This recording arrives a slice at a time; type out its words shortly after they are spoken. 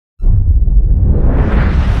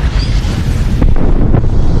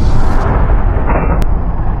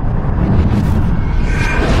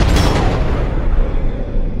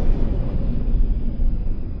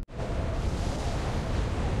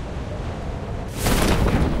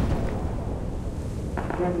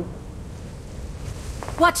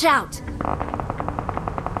Watch out!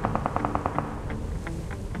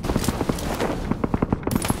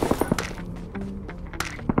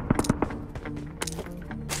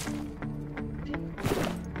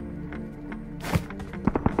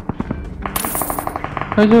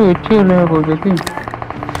 जो इच्छे होने को देखी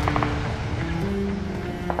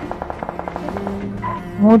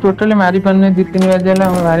मु टोटली मारी पाने 2-3 बार जाला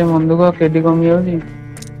भारी मन दुख केडी कमी होजी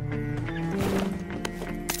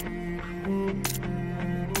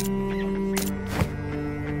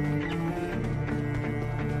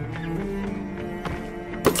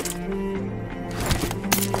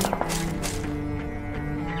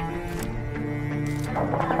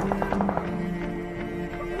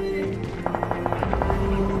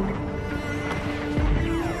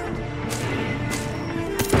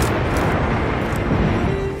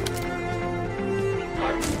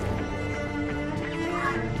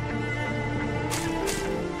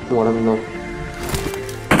One of them.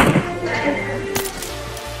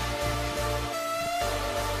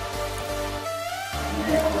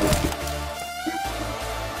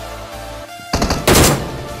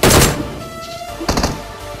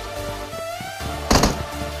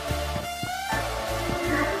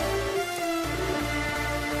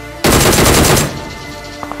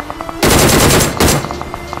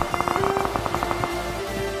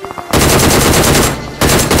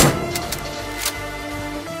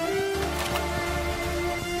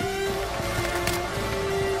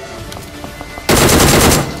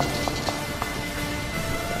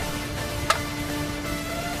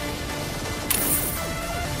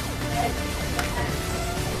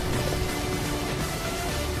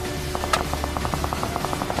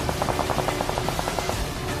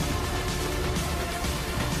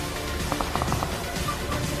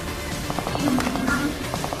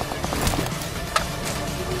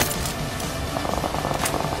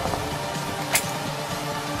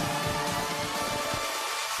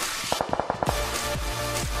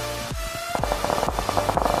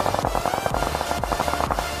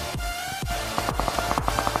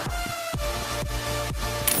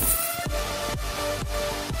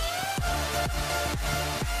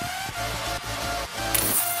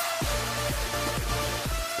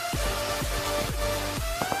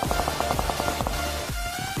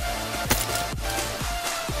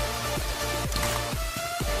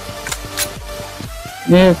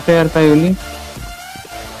 ये प्लेयर पाइली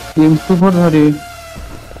M24 धरी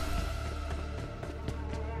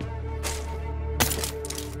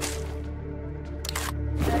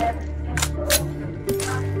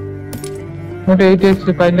मोटे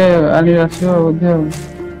 8x पाइले आनी आसियो बोधे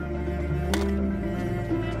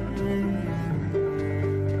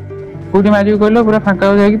पूरी मारी कहलो पूरा फांका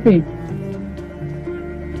हो जाएगी थी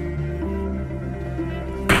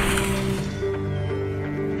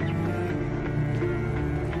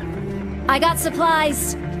I got supplies.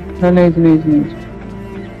 नहीं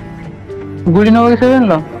गुड़ी नंबर कैसे जान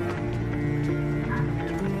लो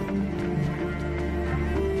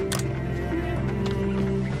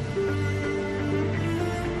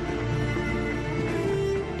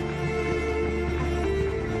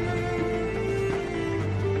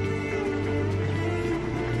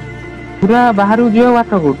पूरा बाहर जो बाट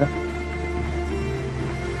कोटा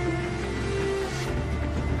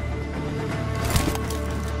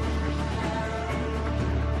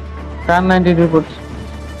कार 90 रिपोर्ट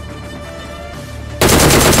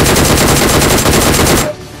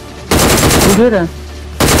उधर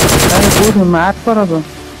अरे पूछ मार करो तो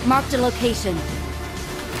Marked a location.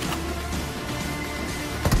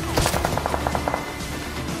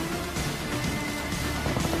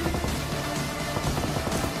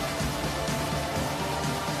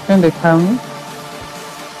 क्या देखा हूँ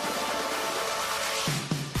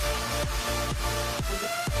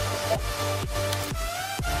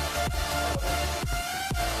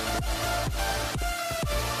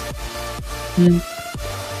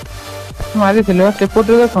मारी थे लोग सेपोर्ट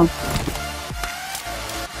देखो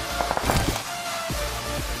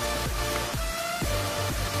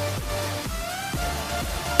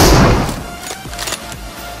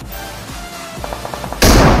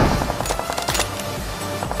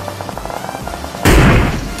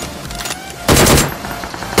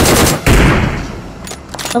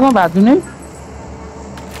तो बाजू नहीं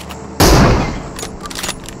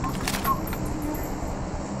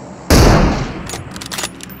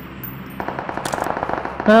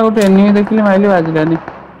गोटे एनिमी देखिले माइले बाजिलानी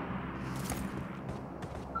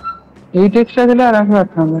 8 एक्स्ट्रा थे आराम से बात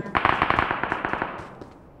था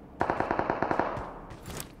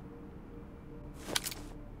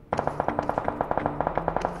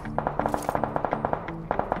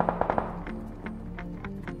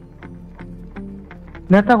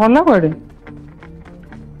नेता गला कुआडे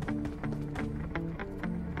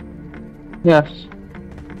यस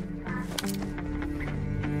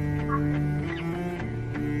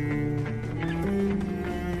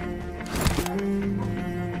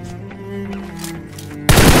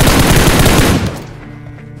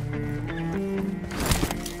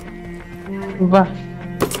वाह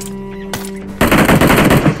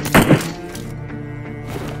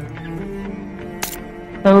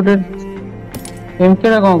गोटे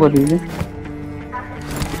एमकेटा कौन करी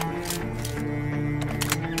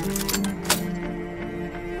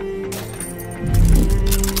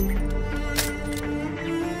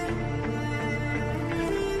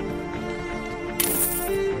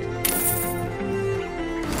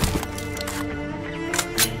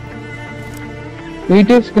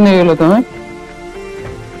वीटेक्स नहीं गलो तुम्हें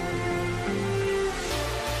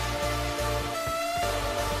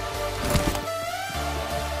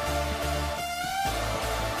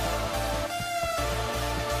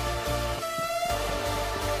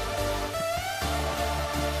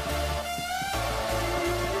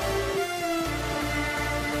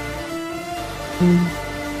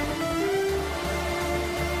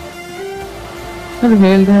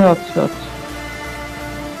हेल्थ है अच्छा अच्छा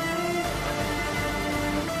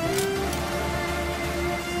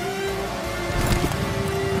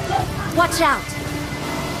Watch out!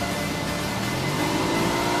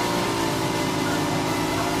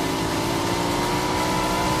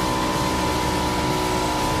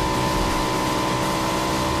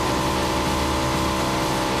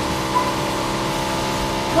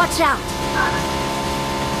 Watch out!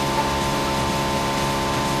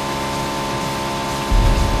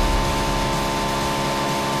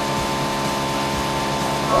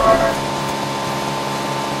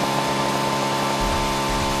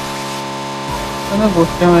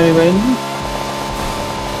 गोष्टी मारी भाई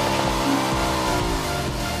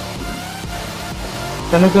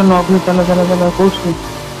चलो क्यों नौकरी चलो चलो चलो कुछ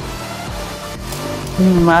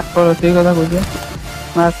मार्क करो सही कथा कुछ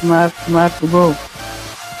मार्क मार्क मार्क गो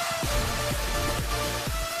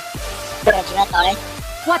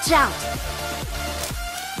Watch out!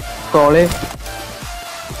 तोले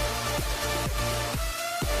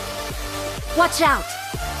Watch out!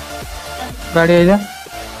 गाड़ी आ जा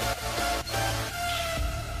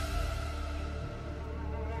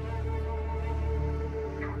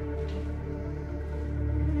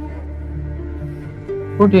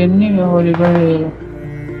कुछ एनी होली भाई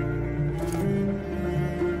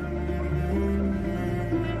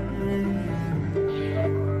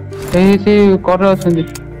यही से कर रहे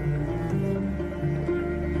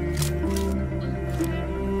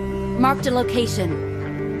Marked a location.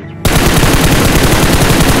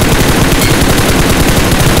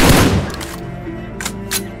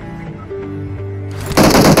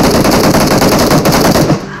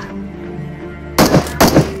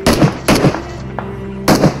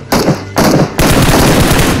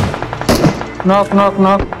 Knock knock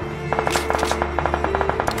knock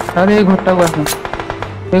अरे एक घट्टा हुआ है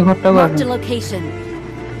एक घट्टा हुआ Marked a है location.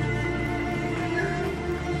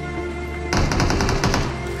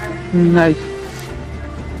 नाइस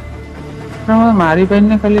ना मारी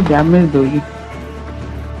पाइने खाली डैमेज दोगी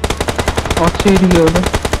अच्छे ही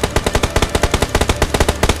गोटे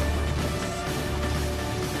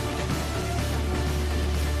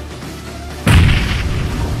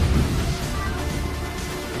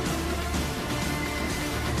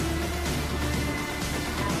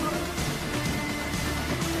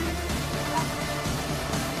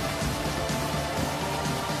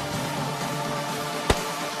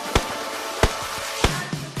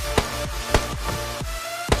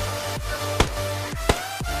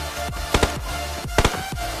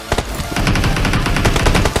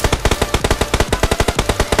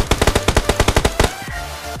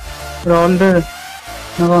Roller.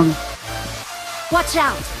 No. Watch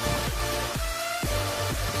out!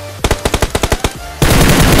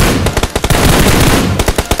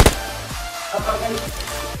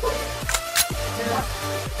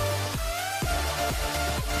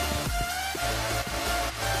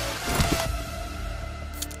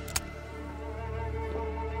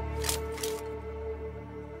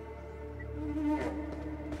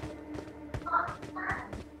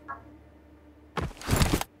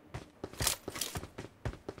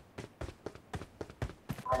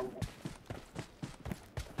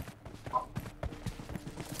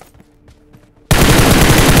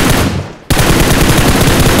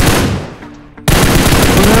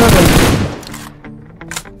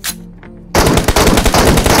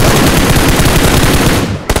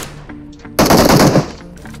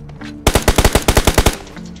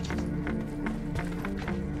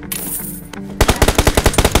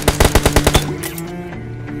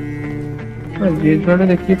 जे जोड़े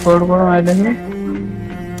देखिए फोड़ कोड़ माइले हैं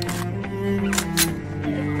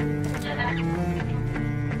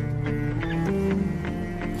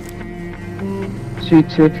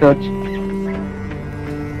 6 ଅଛି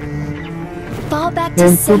Fall back to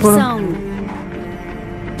safe zone.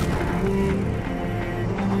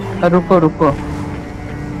 रुको रुको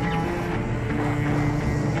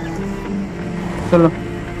चलो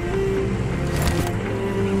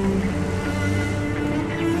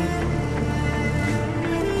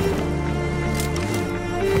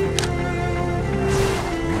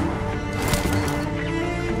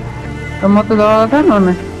तो मत दवा था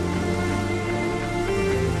ना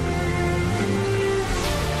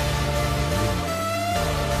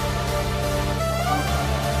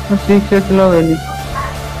 6 ଲଗେଇଲି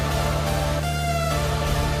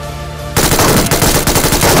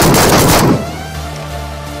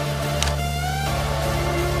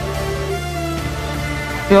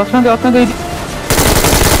ଅଛନ୍ତି ଏଇଠି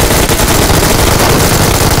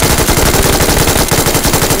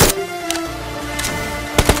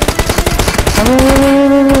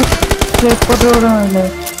ଏପଟେ ଗୋଟେ ମାଇଲେ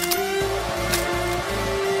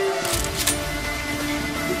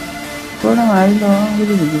କୋଉଟା ମାଇଲ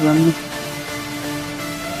କିଛି ବୁଝିପାରୁନି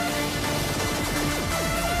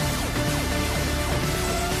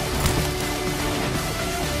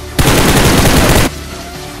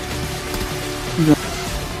Yeah.